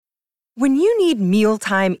When you need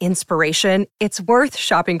mealtime inspiration, it's worth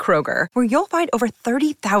shopping Kroger, where you'll find over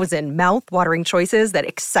 30,000 mouth-watering choices that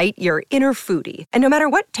excite your inner foodie. And no matter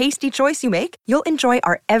what tasty choice you make, you'll enjoy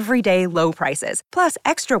our everyday low prices, plus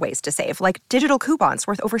extra ways to save, like digital coupons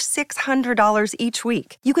worth over $600 each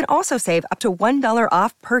week. You can also save up to $1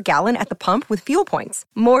 off per gallon at the pump with fuel points.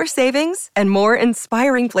 More savings and more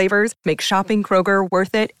inspiring flavors make shopping Kroger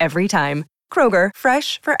worth it every time. Kroger,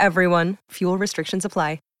 fresh for everyone. Fuel restrictions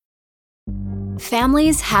apply.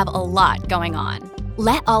 Families have a lot going on.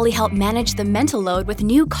 Let Ollie help manage the mental load with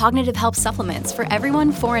new cognitive help supplements for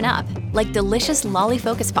everyone 4 and up, like delicious Lolly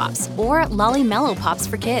Focus Pops or Lolly Mellow Pops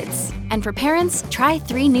for kids. And for parents, try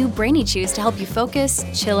 3 new Brainy Chews to help you focus,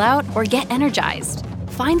 chill out, or get energized.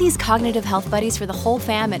 Find these cognitive health buddies for the whole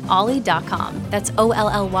fam at ollie.com. That's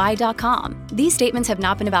OLLY.com. These statements have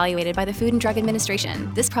not been evaluated by the Food and Drug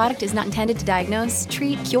Administration. This product is not intended to diagnose,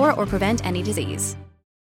 treat, cure, or prevent any disease.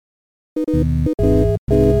 De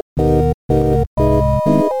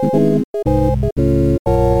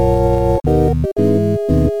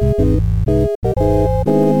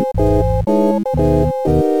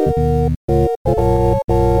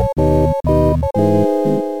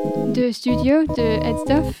studio de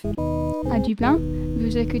Edstuff à Dublin,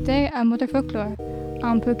 vous écoutez un mot de folklore,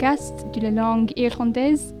 un podcast de la langue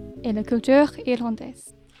irlandaise et la culture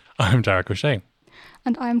irlandaise. I'm Derek O'Shea.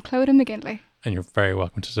 And I'm Clodagh McGinley. And you're very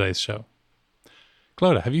welcome to today's show.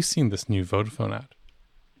 Clodagh, have you seen this new Vodafone ad?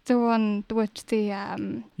 The one with the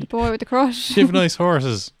boy with the crush. Give nice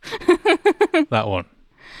horses. That one.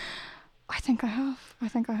 I think I have.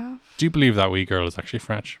 Do you believe that wee girl is actually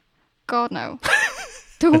French? God, no.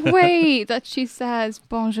 The way that she says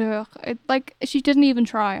bonjour, she didn't even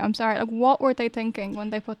try. I'm sorry. Like, what were they thinking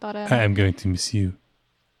when they put that in? I am going to miss you.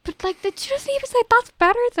 But she doesn't even say that's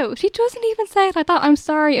better though. She doesn't even say it like that. I'm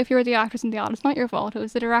sorry if you're the actress in the ad. It's not your fault. It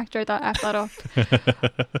was the director that effed that up.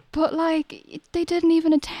 But they didn't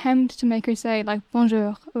even attempt to make her say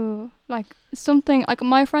bonjour or something.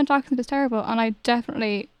 My French accent is terrible, and I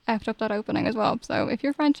definitely effed up that opening as well. So if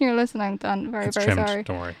you're French and you're listening, then very it's very trimmed, sorry.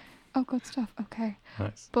 Don't worry. Oh, good stuff. Okay.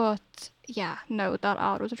 Nice. But yeah, no, that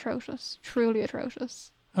ad was atrocious. Truly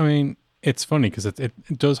atrocious. I mean, it's funny because it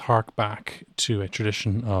does hark back to a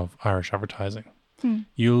tradition of Irish advertising.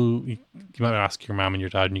 You might ask your mum and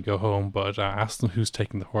your dad when you go home, but ask them who's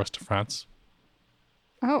taking the horse to France.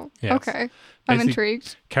 Oh, yes. Okay. I'm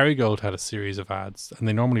intrigued. Kerrygold had a series of ads, and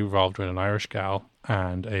they normally revolved around an Irish gal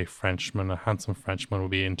and a Frenchman, a handsome Frenchman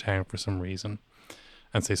would be in town for some reason.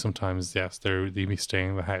 And say sometimes, yes, they'd be staying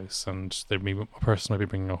in the house, and a person might be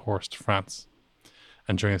bringing a horse to France.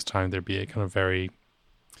 And during this time, there'd be a kind of very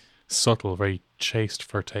subtle, very chaste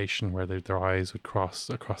flirtation where their eyes would cross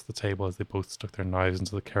across the table as they both stuck their knives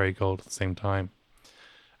into the Kerrygold at the same time.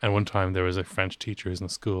 And one time there was a French teacher who's in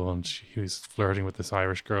the school, and he was flirting with this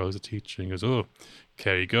Irish girl who's a teacher. And he goes, "Oh,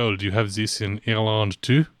 Kerrygold, do you have this in Ireland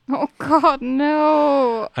too?" Oh God,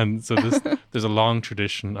 no! And so there's a long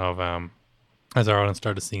tradition of as Ireland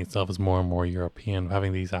started seeing itself as more and more European,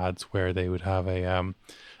 having these ads where they would have a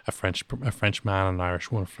French man and an Irish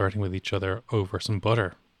woman flirting with each other over some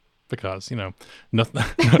butter, because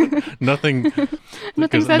nothing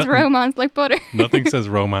says romance like butter. Nothing says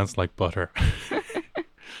romance like butter.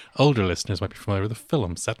 Older listeners might be familiar with a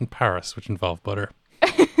film set in Paris which involved butter.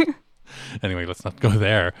 Anyway, let's not go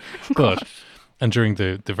there. And during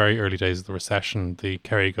the very early days of the recession, the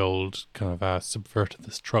Kerrygold kind of subverted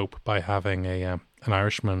this trope by having an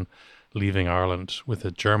Irishman leaving Ireland with a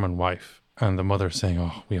German wife, and the mother saying,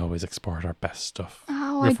 "Oh, we always export our best stuff."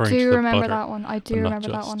 Oh, I do remember that one.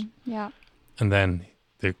 That one. Yeah. And then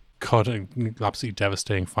the absolutely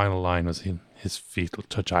devastating final line was, "His feet will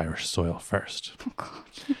touch Irish soil first." Oh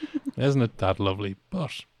God. Isn't it that lovely?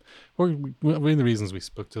 But one of the reasons we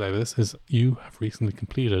spoke today about this is you have recently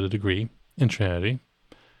completed a degree in Trinity,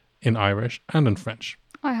 in Irish and in French.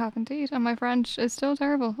 I have indeed, and my French is still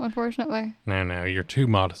terrible, unfortunately. Now, you're too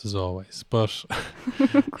modest as always, but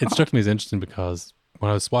it struck me as interesting because when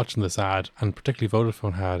I was watching this ad, and particularly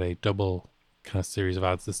Vodafone had a double kind of series of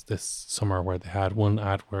ads this summer where they had one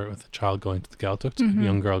ad where with a child going to the Gaeltacht, a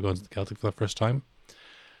young girl going to the Gaeltacht for the first time,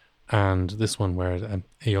 and this one where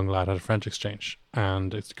a young lad had a French exchange.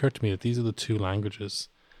 And it occurred to me that these are the two languages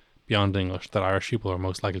beyond English that Irish people are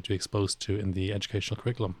most likely to be exposed to in the educational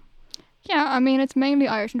curriculum. Yeah, I mean, it's mainly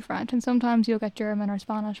Irish and French, and sometimes you'll get German or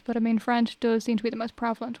Spanish, but I mean, French does seem to be the most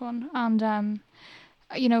prevalent one. And,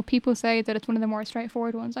 people say that it's one of the more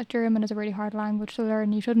straightforward ones. Like, German is a really hard language to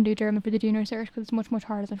learn. You shouldn't do German for the junior cert because it's much, much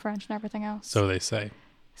harder than French and everything else. So they say.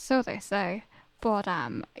 So they say. But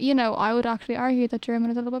you know, I would actually argue that German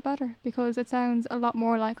is a little bit better because it sounds a lot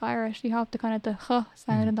more like Irish. You have the kind of the h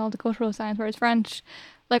sound and all the guttural sounds, whereas French,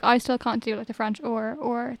 like I still can't do like the French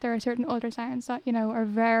or there are certain other sounds that, you know, are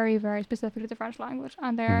very, very specific to the French language,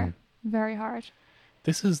 and they're very hard.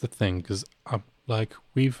 This is the thing, because like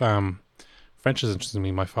we've French is interesting to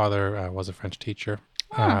me. My father was a French teacher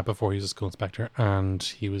before he was a school inspector, and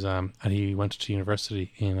he was and he went to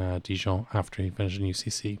university in Dijon after he finished in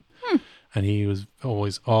UCC. And he was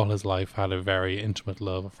always, all his life, had a very intimate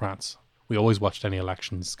love of France. We always watched any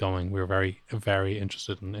elections going. We were very, very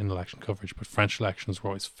interested in election coverage, but French elections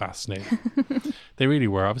were always fascinating. They really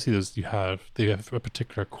were. Obviously, they have a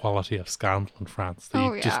particular quality of scandal in France that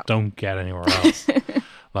you just don't get anywhere else.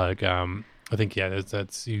 Like, I think,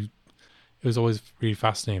 it was always really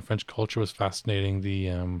fascinating. French culture was fascinating.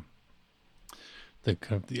 The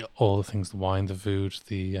kind of all the things, the wine, the food,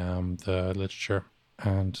 the literature.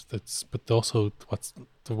 And but also what's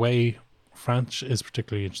the way French is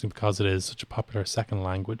particularly interesting because it is such a popular second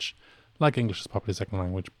language, like English is a popular second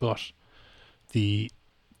language, but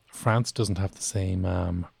France doesn't have the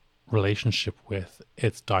same relationship with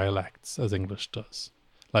its dialects as English does.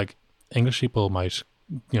 Like English people might,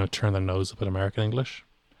 you know, turn their nose up at American English,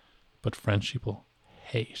 but French people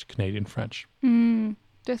hate Canadian French.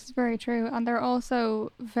 This is very true, and they're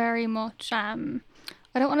also very much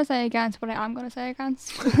I don't want to say against, but I am going to say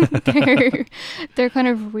against. they're kind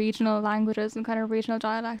of regional languages and kind of regional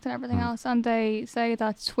dialect and everything else. And they say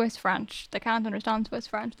that Swiss French, they can't understand Swiss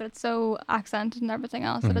French, that it's so accented and everything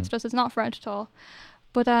else that it's not French at all.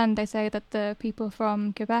 But then they say that the people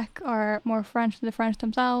from Quebec are more French than the French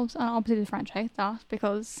themselves. And obviously the French hate that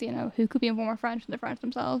because, you know, who could be more French than the French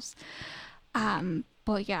themselves?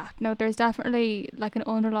 But yeah, no, there's definitely like an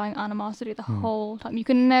underlying animosity the whole time. You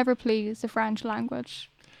can never please the French language.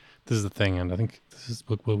 This is the thing, and I think this is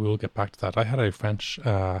we'll get back to that. I had a French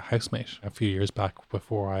housemate a few years back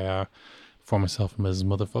before myself and Mrs.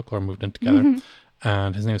 Motherfuckler moved in together,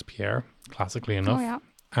 and his name was Pierre, classically enough,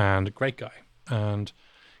 and a great guy. And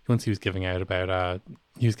once he was giving out about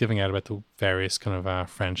the various kind of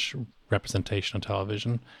French representation on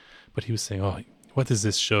television, but he was saying, "Oh, what is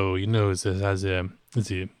this show? You know, it has the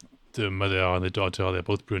mother and the daughter, they're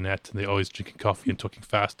both brunette and they're always drinking coffee and talking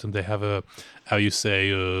fast, and they have the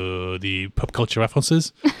pop culture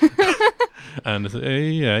references." And I said, "Hey,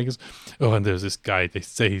 yeah." He goes, "Oh, and there's this guy, they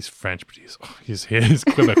say he's French, but he's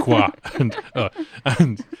Quebecois."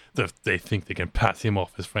 and they think they can pass him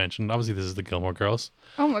off as French. And obviously this is the Gilmore Girls.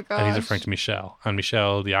 Oh my god. And he's referring to Michel. And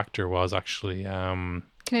Michel, the actor, was actually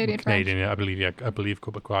Canadian, yeah, I believe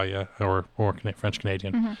Quebecois, yeah, or French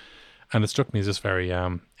Canadian. And it struck me as just very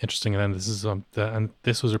interesting. And then this is and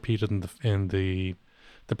this was repeated in the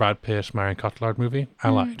Brad Pitt Marion Cotillard movie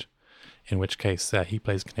Allied, in which case he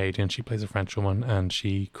plays Canadian, she plays a French woman, and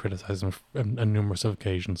she criticizes him on numerous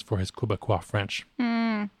occasions for his Quebecois French.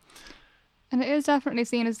 And it is definitely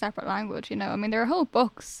seen as a separate language, you know. I mean, there are whole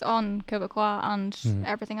books on Quebecois and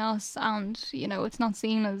everything else, and, you know, it's not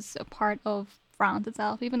seen as a part of France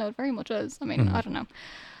itself, even though it very much is. I mean, I don't know.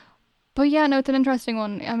 But yeah, no, it's an interesting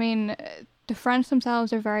one. I mean, the French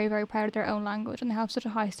themselves are very, very proud of their own language, and they have such a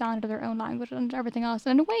high standard of their own language and everything else.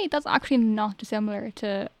 And in a way, that's actually not dissimilar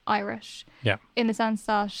to Irish. Yeah. In the sense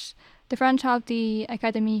that the French have the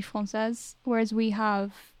Académie Française, whereas we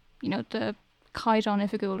have, you know, the Caidan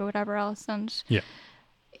Ifigul or whatever else. And,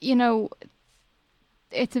 you know,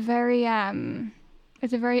 it's a very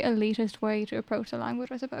elitist way to approach the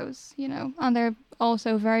language, I suppose, you know. And they're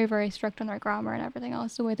also very, very strict on their grammar and everything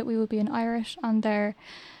else, the way that we would be in Irish. And they're,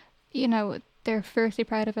 you know, they're fiercely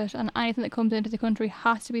proud of it. And anything that comes into the country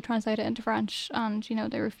has to be translated into French. And, you know,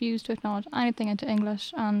 they refuse to acknowledge anything into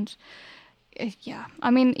English. And yeah,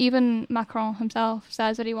 I mean, even Macron himself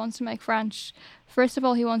says that he wants to make French. First of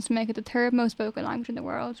all, he wants to make it the third most spoken language in the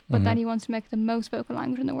world, but then he wants to make it the most spoken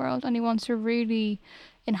language in the world, and he wants to really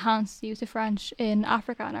enhance the use of French in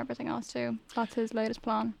Africa and everything else too. That's his latest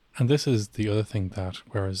plan. And this is the other thing, that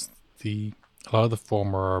whereas a lot of the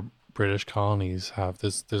former British colonies have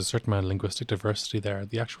there's a certain amount of linguistic diversity there.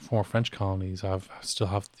 The actual former French colonies still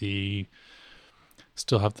have the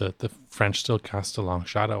French still cast a long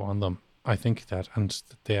shadow on them. I think that, and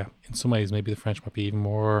they, in some ways, maybe the French might be even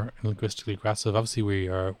more linguistically aggressive. Obviously,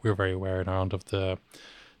 we're very aware in Ireland of the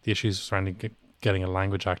issues surrounding getting a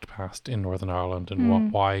language act passed in Northern Ireland,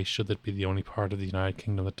 and why should it be the only part of the United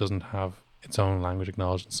Kingdom that doesn't have its own language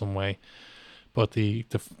acknowledged in some way? But the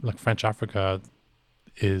French Africa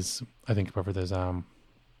is, I think, however, there's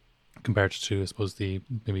compared to, I suppose,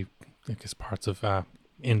 parts of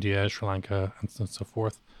India, Sri Lanka, and so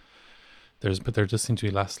forth. There just seems to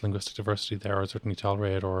be less linguistic diversity there, or certainly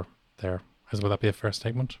tolerated, or there. Would that be a fair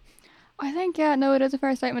statement? I think, yeah, no, it is a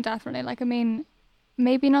fair statement, definitely. Like, I mean,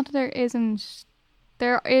 maybe not that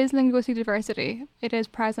there is linguistic diversity. It is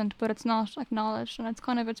present, but it's not acknowledged, and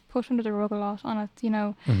it's pushed under the rug a lot. And it's,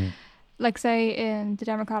 like say in the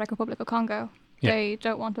Democratic Republic of Congo, they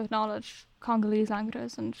don't want to acknowledge Congolese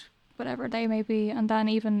languages and whatever they may be. And then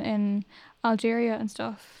even in Algeria and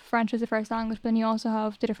stuff, French is the first language, but then you also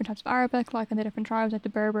have the different types of Arabic, like in the different tribes, like the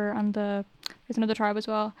Berber and there's another tribe as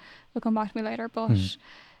well. They'll come back to me later, but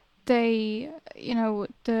they,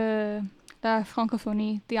 the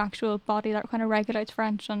Francophonie, the actual body that kind of regulates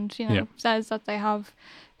French, and says that they have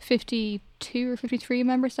 52 or 53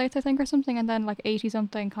 member states, I think, or something, and then like 80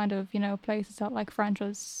 something kind of places that like French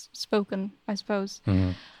is spoken, I suppose.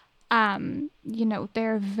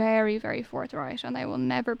 They're very, very forthright, and they will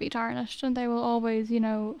never be tarnished, and they will always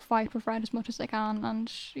fight for French as much as they can,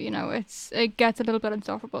 and it gets a little bit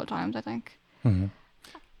insufferable at times, I think.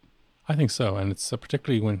 I think so, and it's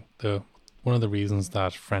particularly when one of the reasons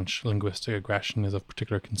that French linguistic aggression is of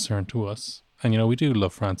particular concern to us. And, we do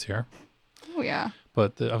love France here. Oh, yeah.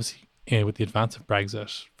 But obviously, with the advance of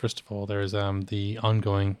Brexit, first of all, there's the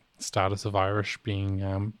ongoing status of Irish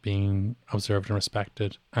being observed and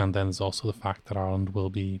respected. And then there's also the fact that Ireland will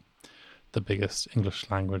be the biggest English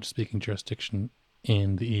language speaking jurisdiction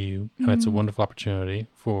in the EU. And it's a wonderful opportunity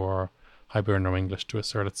for Hiberno English to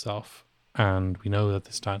assert itself. And we know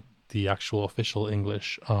that the actual official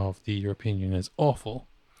English of the European Union is awful.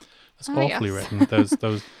 It's awfully written.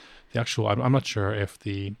 The actual. I'm not sure if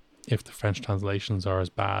the French translations are as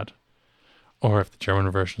bad, or if the German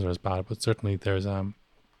versions are as bad. But certainly there is a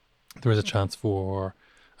chance for,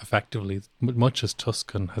 effectively, much as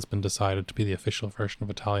Tuscan has been decided to be the official version of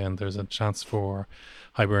Italian, there's a chance for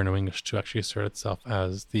Hiberno English to actually assert itself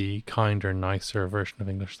as the kinder, nicer version of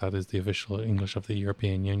English that is the official English of the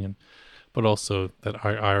European Union. But also that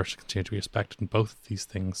Irish continue to be respected, and both of these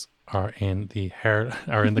things are in the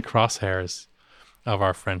crosshairs of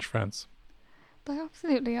our French friends. They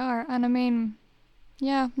absolutely are, and I mean,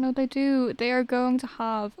 yeah, no, they do. They are going to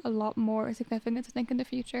have a lot more significance, I think, in the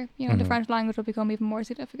future. The French language will become even more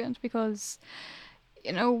significant because,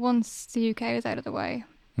 once the UK is out of the way,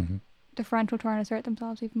 the French will try and assert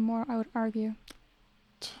themselves even more, I would argue.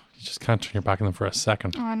 You just can't turn your back on them for a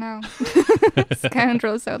second. Oh, I know.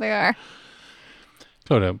 Scoundrels, so they are.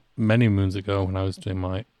 Clodagh, many moons ago when I was doing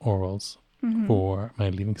my orals for my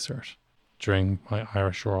leaving cert, during my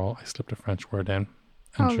Irish oral, I slipped a French word in.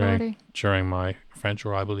 And during my French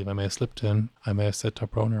oral, I believe I may have said ta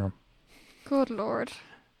pronoun. Good Lord.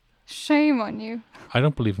 Shame on you. I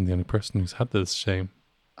don't believe I'm the only person who's had this shame.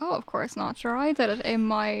 Oh, of course not. Sure, I did it in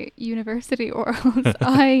my university orals.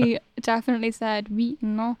 I definitely said oui,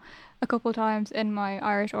 non a couple of times in my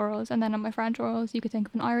Irish orals, and then in my French orals, you could think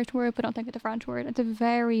of an Irish word, but don't think of the French word. It's a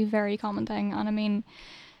very, very common thing, and I mean,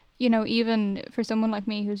 even for someone like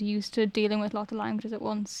me who's used to dealing with lots of languages at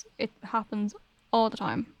once, it happens all the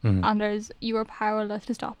time, and you are powerless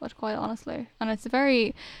to stop it, quite honestly. And it's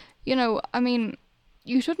very, I mean,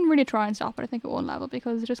 you shouldn't really try and stop it, I think, at one level,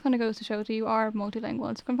 because it just kind of goes to show that you are multilingual.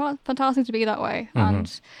 It's fantastic to be that way.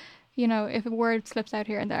 And, if a word slips out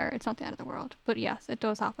here and there, it's not the end of the world. But yes, it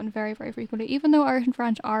does happen very, very frequently, even though Irish and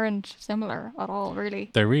French aren't similar at all, really.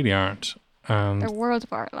 They really aren't. They're worlds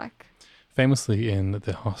apart, like. Famously in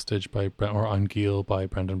The Hostage or Anguille by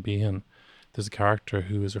Brendan Behan, there's a character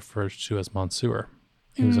who is referred to as Monsieur.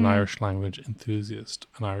 He was an Irish language enthusiast,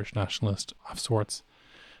 an Irish nationalist of sorts.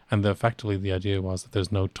 And effectively the idea was that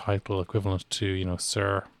there's no title equivalent to,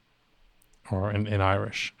 Sir, or in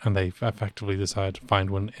Irish. And they effectively decided to find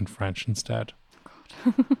one in French instead.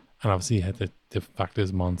 And obviously the fact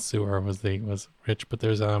is Monsieur was rich. But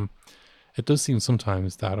there's it does seem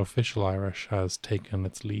sometimes that official Irish has taken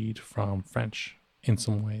its lead from French in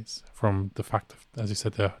some ways. From the fact that, as you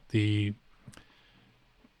said, the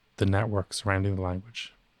network surrounding the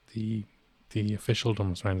language, the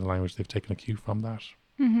officialdom surrounding the language, they've taken a cue from that.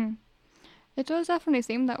 It does definitely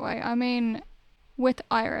seem that way. I mean, with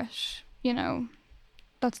Irish,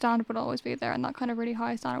 that standard would always be there, and that kind of really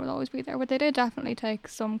high standard would always be there. But they did definitely take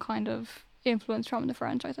some kind of influence from the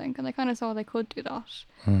French, I think, and they kind of saw they could do that.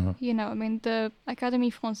 I mean, the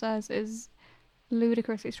Académie Française is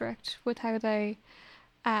ludicrously strict with how they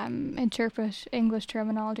interpret English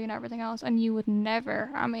terminology and everything else, and you would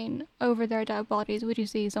never, I mean, over their dead bodies, would you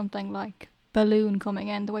see something like balloon coming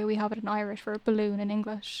in the way we have it in Irish for balloon in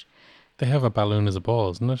English. They have a balloon as a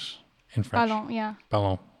ball, isn't it? In French. Ballon, yeah.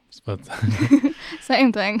 Ballon. But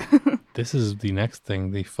same thing. This is the next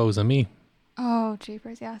thing, the faux amis. Oh,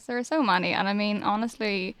 jeepers, yes. There are so many, and I mean,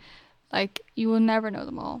 honestly, like, you will never know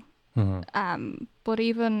them all. But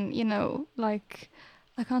even,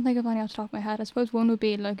 I can't think of any off the top of my head. I suppose one would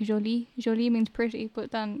be like jolie. Jolie means pretty,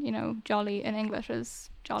 but then, you know, jolly in English is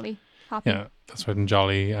jolly, happy. Yeah, that's right, and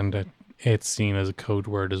jolly, and it's seen as a code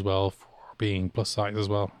word as well for being plus size as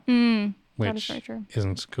well, That is which very true.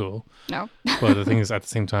 isn't cool. No. But the thing is, at the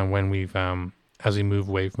same time, when we've as we move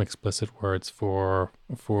away from explicit words for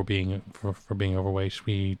being overweight,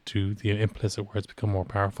 we do the implicit words become more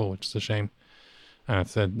powerful, which is a shame. And I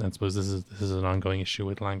suppose this is an ongoing issue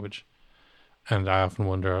with language. And I often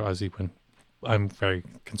wonder, when I'm very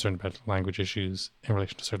concerned about language issues in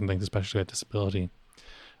relation to certain things, especially with disability.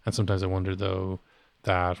 And sometimes I wonder, though,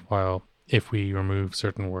 that while if we remove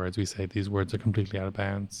certain words, we say these words are completely out of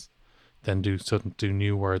bounds, then do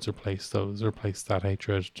new words replace that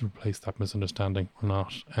hatred, replace that misunderstanding or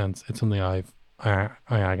not? And it's something I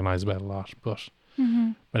agonize about a lot. But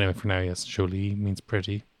anyway, for now, yes, jolie means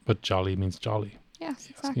pretty, but jolly means jolly.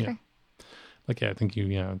 Yes, exactly. Yeah. Like, I think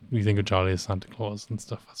you think of jolly as Santa Claus and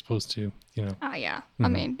stuff, as opposed to, Ah, yeah. I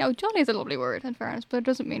mean, no, jolly is a lovely word, in fairness, but it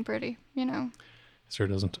doesn't mean pretty, you know. It sure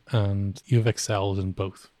doesn't. And you've excelled in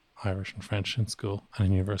both Irish and French in school and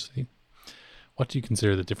in university. What do you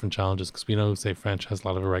consider the different challenges? Because we know, say, French has a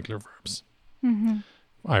lot of irregular verbs.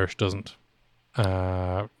 Irish doesn't.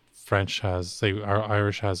 Irish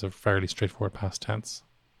has a fairly straightforward past tense.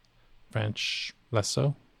 French, less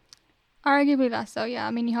so. Arguably less so, yeah.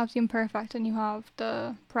 I mean, you have the imperfect and you have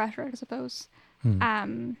the preterite, I suppose.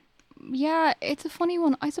 Yeah, it's a funny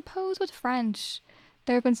one. I suppose with French,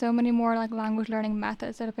 there have been so many more like language learning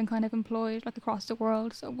methods that have been kind of employed like across the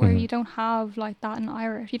world, so where you don't have like that in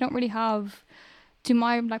Irish. You don't really have, to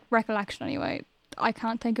my like recollection anyway, I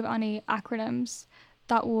can't think of any acronyms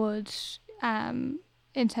that would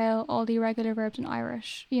entail all the irregular verbs in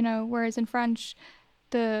Irish, you know, whereas in French,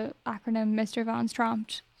 the acronym Mr. Van's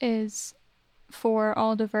Tramped is for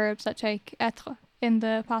all the verbs that take être in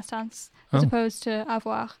the past tense as opposed to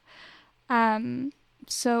avoir.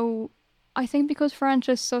 So I think because French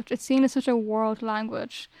is it's seen as such a world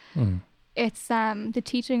language, it's the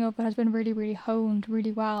teaching of it has been really, really honed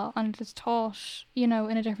really well, and it's taught, you know,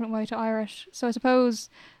 in a different way to Irish. So I suppose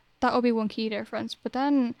that would be one key difference. But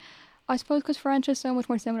then I suppose because French is so much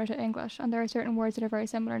more similar to English, and there are certain words that are very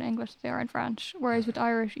similar in English that they are in French, whereas with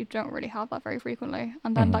Irish you don't really have that very frequently,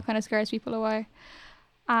 and then that kind of scares people away.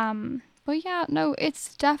 But yeah, no,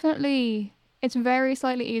 it's very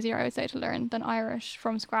slightly easier, I would say, to learn than Irish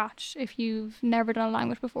from scratch if you've never done a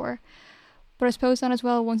language before. But I suppose then as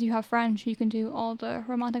well, once you have French, you can do all the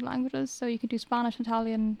Romantic languages. So you can do Spanish and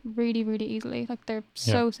Italian really, really easily. Like, they're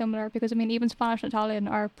so similar because, I mean, even Spanish and Italian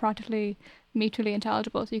are practically mutually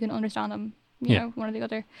intelligible, so you can understand them, you know, one or the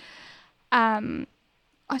other.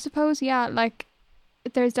 I suppose, yeah, like,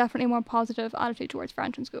 there's definitely a more positive attitude towards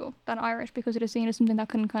French in school than Irish because it is seen as something that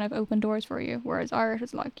can kind of open doors for you, whereas Irish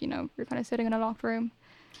is like, you know, you're kind of sitting in a locked room.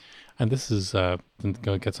 And this is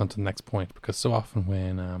gets on to the next point, because so often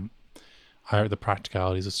when the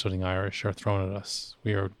practicalities of studying Irish are thrown at us,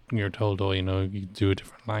 we're told, oh, you know, you do a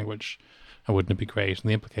different language, and wouldn't it be great? And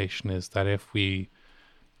the implication is that if we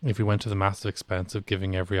went to the massive expense of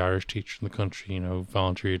giving every Irish teacher in the country, you know,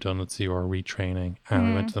 voluntary redundancy or retraining, and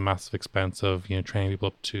we went to the massive expense of, you know, training people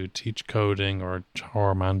up to teach coding or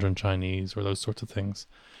Mandarin Chinese or those sorts of things,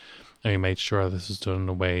 and we made sure this was done in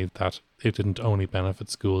a way that it didn't only benefit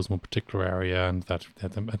schools in one particular area, and that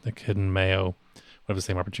the kid in Mayo would have the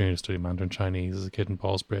same opportunity to study Mandarin Chinese as a kid in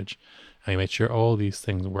Ballsbridge, and we made sure all these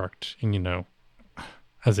things worked, and, you know,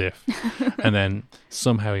 as if, and then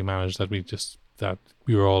somehow we managed that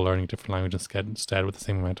we were all learning different languages instead with the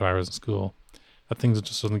same amount of hours in school, that things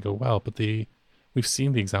just doesn't go well. But we've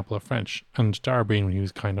seen the example of French, and Dara Breen, when he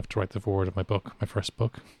was kind enough to write the foreword of my first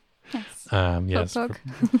book. Yes.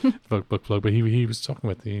 Book plug. But he was talking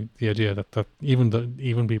about the idea that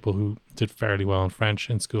even people who did fairly well in French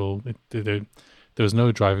in school, there was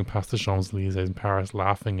no driving past the Champs-Elysees in Paris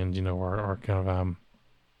laughing, and, you know, or kind of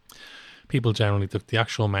people generally, the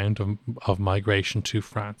actual amount of migration to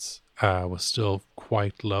France was still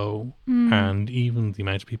quite low, and even the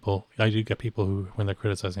amount of people, I do get people who, when they're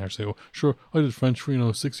criticizing, I say, "Oh, sure, I did French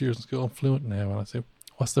for 6 years in school, I'm fluent now," and I say,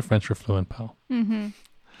 "What's the French for fluent, pal?"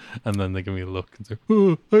 And then they give me a look and say,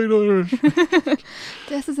 "Oh, I know Irish."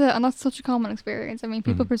 And that's such a common experience. I mean,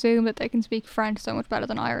 people presume that they can speak French so much better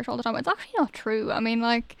than Irish all the time. It's actually not true. I mean,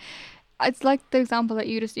 like, it's like the example that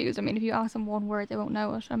you just used. I mean, if you ask them one word, they won't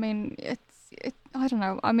know it. I mean, I don't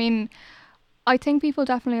know. I mean, I think people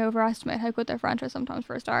definitely overestimate how good their French is sometimes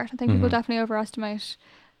for a start. I think people definitely overestimate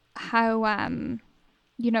how,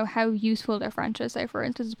 you know, how useful their French is, say, for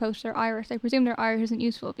instance, as opposed to their Irish. They presume their Irish isn't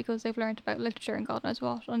useful because they've learned about literature and God knows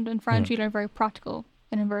what. And in French, you learn very practical,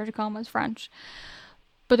 in inverted commas, French.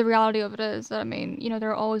 But the reality of it is that, I mean, you know, there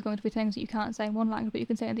are always going to be things that you can't say in one language, but you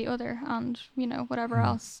can say in the other, and, you know, whatever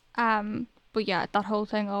else. But yeah, that whole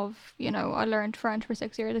thing of, you know, I learned French for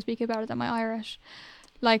 6 years, I speak it better than my Irish.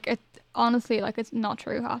 Like, it honestly, like, it's not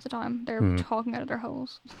true half the time. They're talking out of their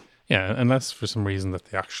holes. Yeah, unless for some reason that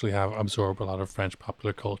they actually have absorbed a lot of French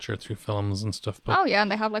popular culture through films and stuff. But Oh yeah, and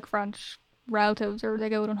they have like French relatives, or they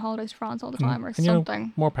go on holidays to France all the time, or and, you know,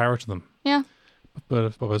 something. more power to them. Yeah.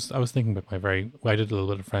 But I was thinking about I did a little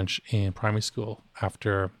bit of French in primary school.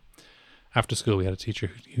 After school, we had a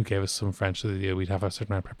teacher who gave us some French. So we'd have a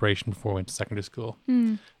certain amount of preparation before we went to secondary school.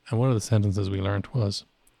 And one of the sentences we learned was,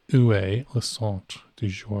 "Où est le centre de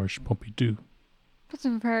Georges Pompidou?" That's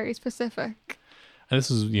very specific. And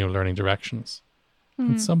this is, you know, learning directions.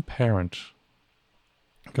 And some parent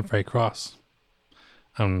got very cross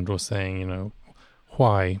and was saying, you know,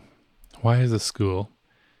 why is the school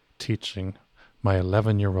teaching my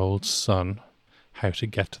 11-year-old son how to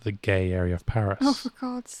get to the gay area of Paris? Oh, for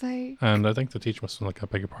God's sake. And I think the teacher must have been like, I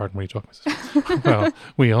beg your pardon, what are you talking about? Well,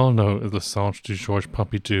 we all know the Centre de Georges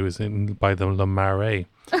Pompidou is by the Le Marais,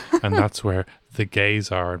 and that's where the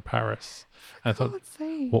gays are in Paris. And I thought,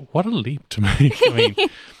 what a leap to make. I mean,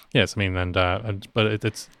 yes, I mean, but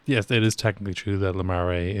it's yes, it is technically true that Le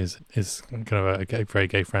Marais is kind of a very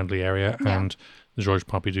gay friendly area, and the Georges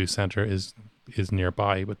Pompidou Centre is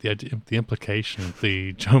nearby. But the implication,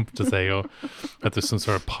 the jump to say, that there's some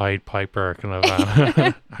sort of Pied Piper kind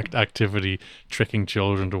of activity tricking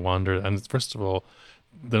children to wander, and first of all,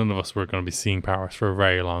 none of us were going to be seeing Paris for a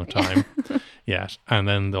very long time yet. And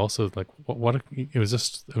then also, like, it was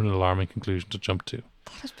just an alarming conclusion to jump to.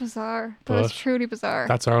 That is bizarre. That is truly bizarre.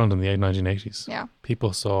 That's Ireland in the 1980s. Yeah.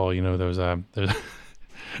 People saw, you know,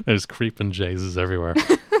 there's creeping Jesus everywhere.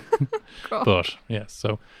 But, yeah,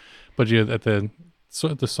 so, but yeah, at the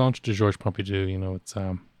Centre de Georges Pompidou, you know,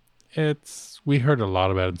 we heard a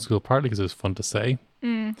lot about it in school, partly because it was fun to say,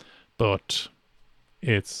 but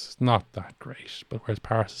it's not that great. But whereas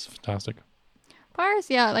Paris is fantastic. Paris,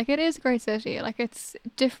 yeah, like, it is a great city. Like, it's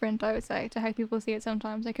different, I would say, to how people see it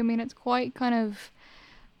sometimes. Like, I mean, it's quite kind of,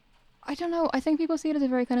 I don't know, I think people see it as a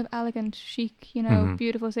very kind of elegant, chic, you know,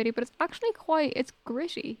 beautiful city, but it's actually it's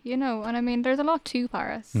gritty, you know. And I mean, there's a lot to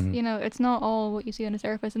Paris, you know, it's not all what you see on the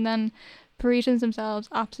surface. And then Parisians themselves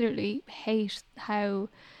absolutely hate how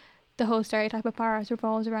the whole stereotype of Paris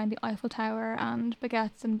revolves around the Eiffel Tower and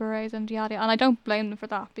baguettes and berets and yada. And I don't blame them for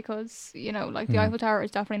that, because, you know, like, the Eiffel Tower is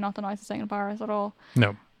definitely not the nicest thing in Paris at all.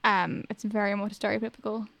 No. It's very much a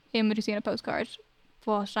stereotypical image you see in a postcard.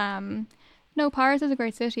 But no, Paris is a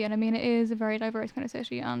great city, and I mean, it is a very diverse kind of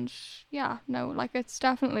city, and yeah, no, like, it's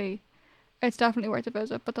definitely worth a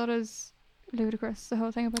visit. But that is ludicrous, the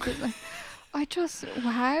whole thing about it. Like,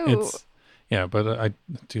 wow. Yeah, but I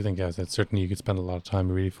do think, yes, that certainly you could spend a lot of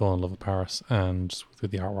time, really fall in love with Paris and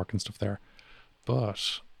with the artwork and stuff there.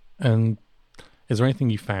 But, and is there anything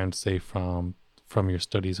you found, say, from your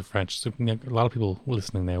studies of French? So, a lot of people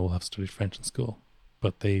listening now will have studied French in school,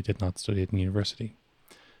 but they did not study it in university.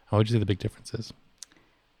 How would you say the big difference is?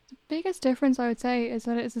 The biggest difference, I would say, is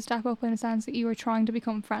that it's a step up in a sense that you are trying to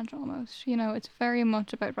become French almost. You know, it's very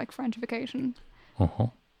much about, like, Frenchification.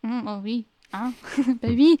 Oh, oui. Ah,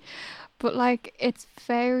 baby. But, like, it's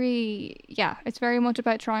very much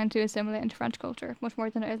about trying to assimilate into French culture, much more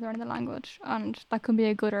than it is learning the language. And that can be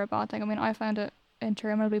a good or a bad thing. I mean, I found it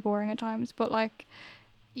interminably boring at times, but, like,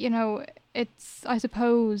 you know, it's, I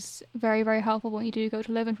suppose, very, very helpful when you do go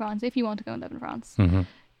to live in France, if you want to go and live in France,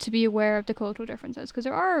 to be aware of the cultural differences, because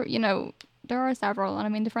there are several. And I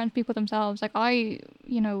mean, the French people themselves, like,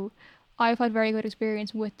 I've had very good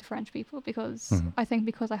experience with the French people, because I think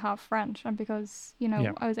because I have French, and because, you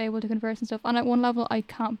know, I was able to converse and stuff. And at one level, I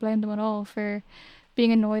can't blame them at all for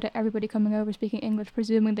being annoyed at everybody coming over speaking English,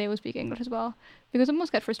 presuming they will speak English as well, because it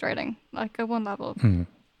must get frustrating, like, at one level.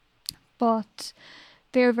 But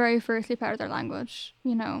they're very firstly proud of their language,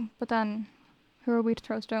 you know. But then, who are we to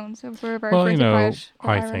throw stones if we're very firstly proud?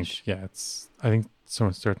 I think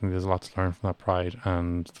certainly there's a lot to learn from that pride,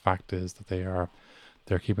 and the fact is that they're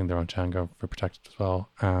keeping their own Django for protected as well,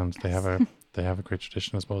 and they have a great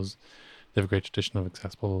tradition, I suppose. They have a great tradition of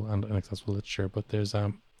accessible and inaccessible literature. But there's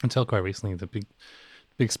until quite recently, the big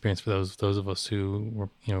experience for those of us who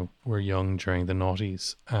were young during the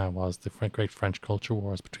noughties was the great French culture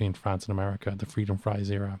wars between France and America, the Freedom Fries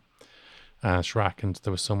era, Chirac, and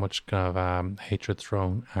there was so much kind of hatred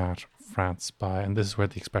thrown at France and this is where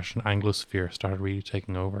the expression Anglosphere started really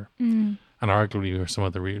taking over. And arguably were some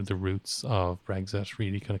of the roots of Brexit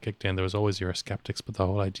really kind of kicked in. There was always Eurosceptics, but the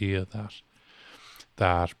whole idea that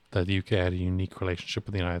the UK had a unique relationship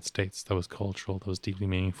with the United States that was cultural, that was deeply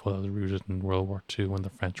meaningful, that was rooted in World War II when the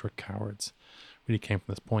French were cowards, really came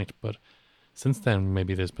from this point. But since then,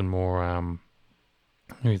 maybe there's been more,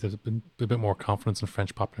 maybe there's been a bit more confidence in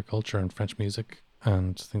French popular culture and French music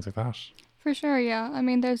and things like that. For sure, yeah. I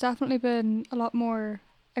mean, there's definitely been a lot more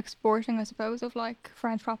exporting, I suppose, of like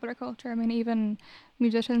French popular culture. I mean, even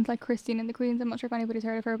musicians like Christine and the Queens, I'm not sure if anybody's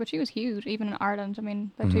heard of her, but she was huge, even in Ireland. I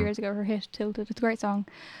mean, about 2 years ago, her hit Tilted, it's a great song.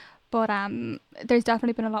 But there's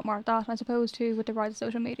definitely been a lot more of that, I suppose, too, with the rise of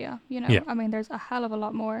social media. You know, Yeah. I mean, there's a hell of a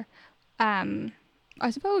lot more. I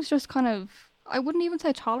suppose just kind of, I wouldn't even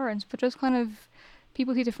say tolerance, but just kind of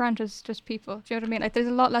people see the French as just people. Do you know what I mean? Like, there's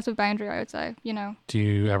a lot less of boundary, I would say. You know. Do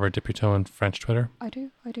you ever dip your toe in French Twitter? I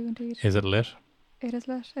do indeed. Is it lit? It is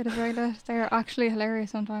lit. It is very lit. They're actually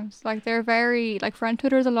hilarious sometimes. Like, they're very, like, French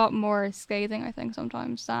Twitter is a lot more scathing, I think,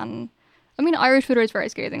 sometimes than, I mean, Irish Twitter is very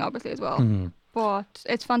scathing, obviously, as well. But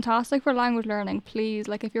it's fantastic for language learning. Please,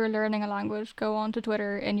 like, if you're learning a language, go on to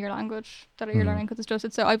Twitter in your language that you're learning, because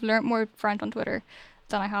it's so I've learned more French on Twitter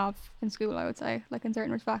than I have in school, I would say, like, in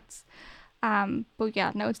certain respects. But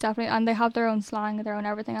yeah, no, it's definitely, and they have their own slang and their own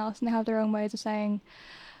everything else, and they have their own ways of saying,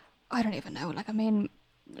 I don't even know, like, I mean,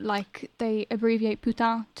 like, they abbreviate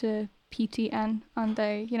putain to PTN, and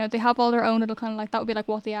they, you know, they have all their own little kind of, like, that would be like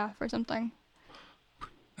what the F or something.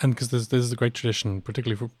 And because this is a great tradition,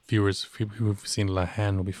 particularly for viewers who've seen La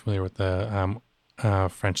Haine, will be familiar with the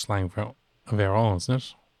French slang for Véron, isn't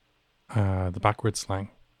it? The backwards slang.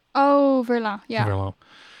 Oh, Verlan, yeah. Verlan.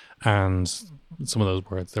 And some of those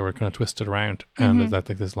words, they were kind of twisted around, and there's like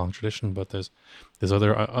this long tradition. But there's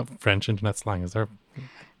other French internet slang, is there?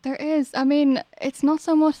 There is. I mean, it's not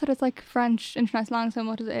so much that it's like French internet slang so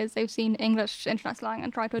much as it is they've seen English internet slang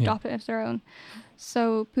and tried to adopt it into their own.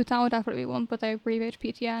 So putain would definitely be one, but they abbreviate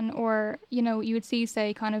PTN, or, you know, you would see,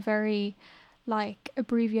 say, kind of very like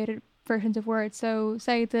abbreviated versions of words. So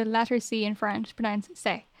say the letter C in French pronounced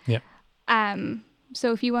c'est. Yeah.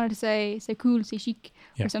 So if you wanted to say c'est cool, c'est chic,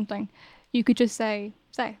 or something, you could just say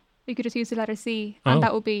c'est. You could just use the letter C, and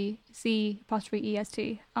that would be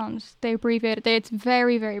C''EST, and they abbreviate it. It's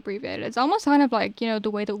very, very abbreviated. It's almost kind of like, you know,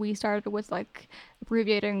 the way that we started with like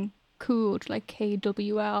abbreviating cool to like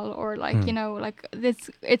KWL, or like, you know, like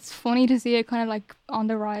it's funny to see it kind of like on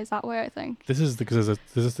the rise that way, I think. This is because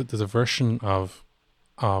there's a version of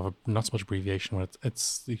not so much abbreviation when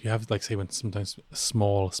it's you have, like, say, when sometimes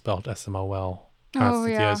small spelled SMOL. Oh,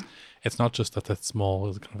 yeah. It's not just that it's small,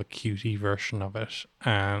 it's kind of a cutie version of it,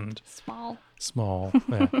 and small,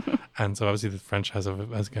 yeah. And so obviously the French has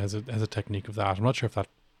a technique of that. I'm not sure if that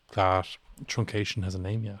truncation has a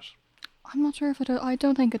name yet. I'm not sure if it does. I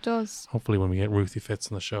don't think it does. Hopefully when we get Ruthie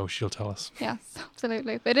Fitz on the show, she'll tell us. Yes,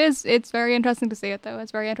 absolutely. But it's very interesting to see it, though.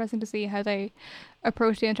 It's very interesting to see how they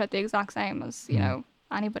approach the internet the exact same as, you know,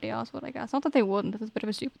 anybody else would, I guess. Not that they wouldn't. It's a bit of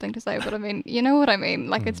a stupid thing to say, but I mean, you know what I mean?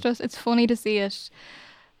 Like, it's funny to see it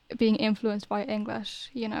being influenced by English,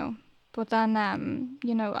 you know. But then,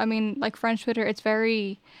 you know, I mean, like French Twitter,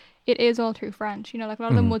 it is all through French, you know, like a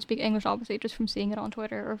lot of them would speak English, obviously, just from seeing it on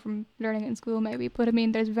Twitter or from learning it in school, maybe. But I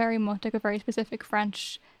mean, there's very much like a very specific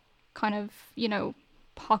French kind of, you know,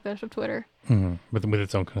 pocket of Twitter. With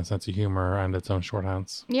its own kind of sense of humor and its own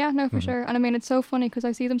shorthands. Yeah, no, for sure. And I mean, it's so funny because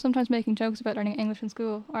I see them sometimes making jokes about learning English in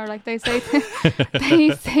school, or like they say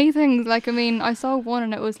they say things like, I mean, I saw one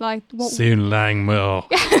and it was like, Soon lang mo.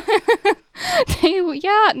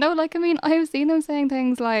 Yeah, no, like, I mean, I've seen them saying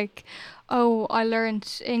things like, oh, I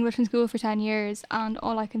learned English in school for 10 years and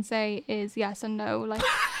all I can say is yes and no. Like,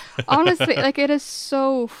 honestly, like, it is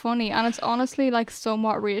so funny, and it's honestly like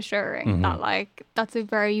somewhat reassuring that like that's a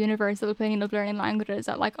very universal opinion of learning languages,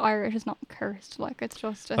 that like Irish is not cursed. Like, it's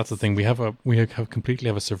that's the thing. We completely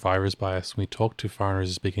have a survivor's bias. When we talk to foreigners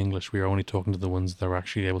who speak English, we are only talking to the ones that are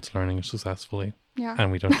actually able to learn English successfully. Yeah.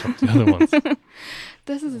 And we don't talk to the other ones.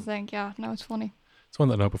 This is the thing. Yeah, no, it's funny. So on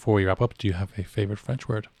that note, before we wrap up, do you have a favorite French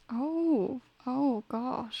word? Oh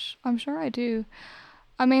gosh, I'm sure I do.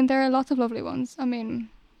 I mean, there are lots of lovely ones. I mean,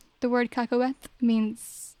 the word cacahuète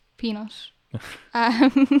means peanut.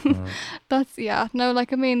 That's, yeah, no,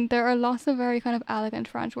 like, I mean, there are lots of very kind of elegant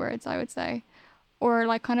French words, I would say, or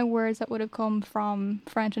like kind of words that would have come from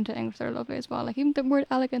French into English that are lovely as well. Like even the word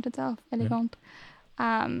elegant itself, elegant.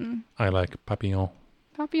 I like papillon.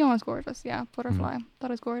 Papillon is gorgeous, yeah. Butterfly,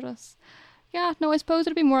 that is gorgeous. Yeah, no, I suppose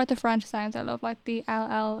it'd be more at the French sounds I love. Like the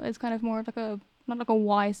LL is kind of more like not like a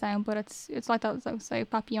Y sound, but it's like that. So say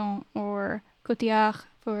papillon or Cotillard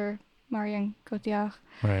for Marion Cotillard.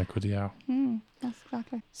 Marion Cotillard. Yes,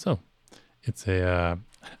 exactly. So, it's a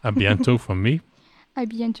bientôt from me. A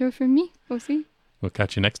bientôt from me aussi. We'll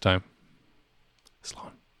catch you next time.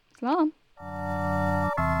 Slán. Slán.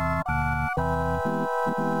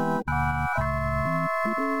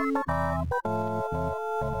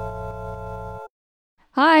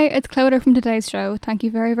 Hi, it's Clodagh from today's show. Thank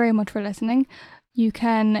you very, very much for listening. You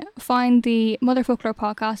can find the Mother Folklore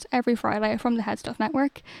podcast every Friday from the Head Stuff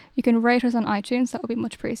Network. You can rate us on iTunes, that would be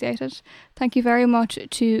much appreciated. Thank you very much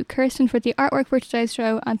to Kirsten for the artwork for today's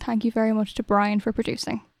show, and thank you very much to Brian for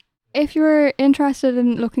producing. If you're interested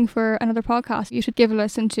in looking for another podcast, you should give a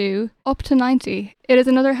listen to Up to 90. It is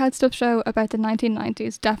another Head Stuff show about the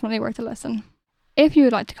 1990s, definitely worth a listen. If you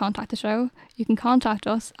would like to contact the show, you can contact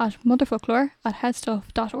us at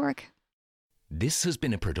motherfolklore@headstuff.org. This has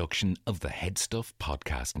been a production of the Head Stuff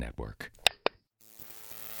Podcast Network.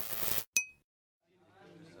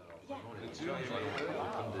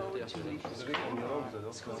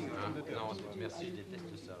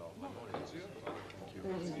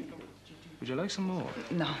 Would you like some more?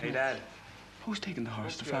 No. Hey, Dad. Who's taking the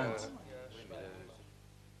horse to France?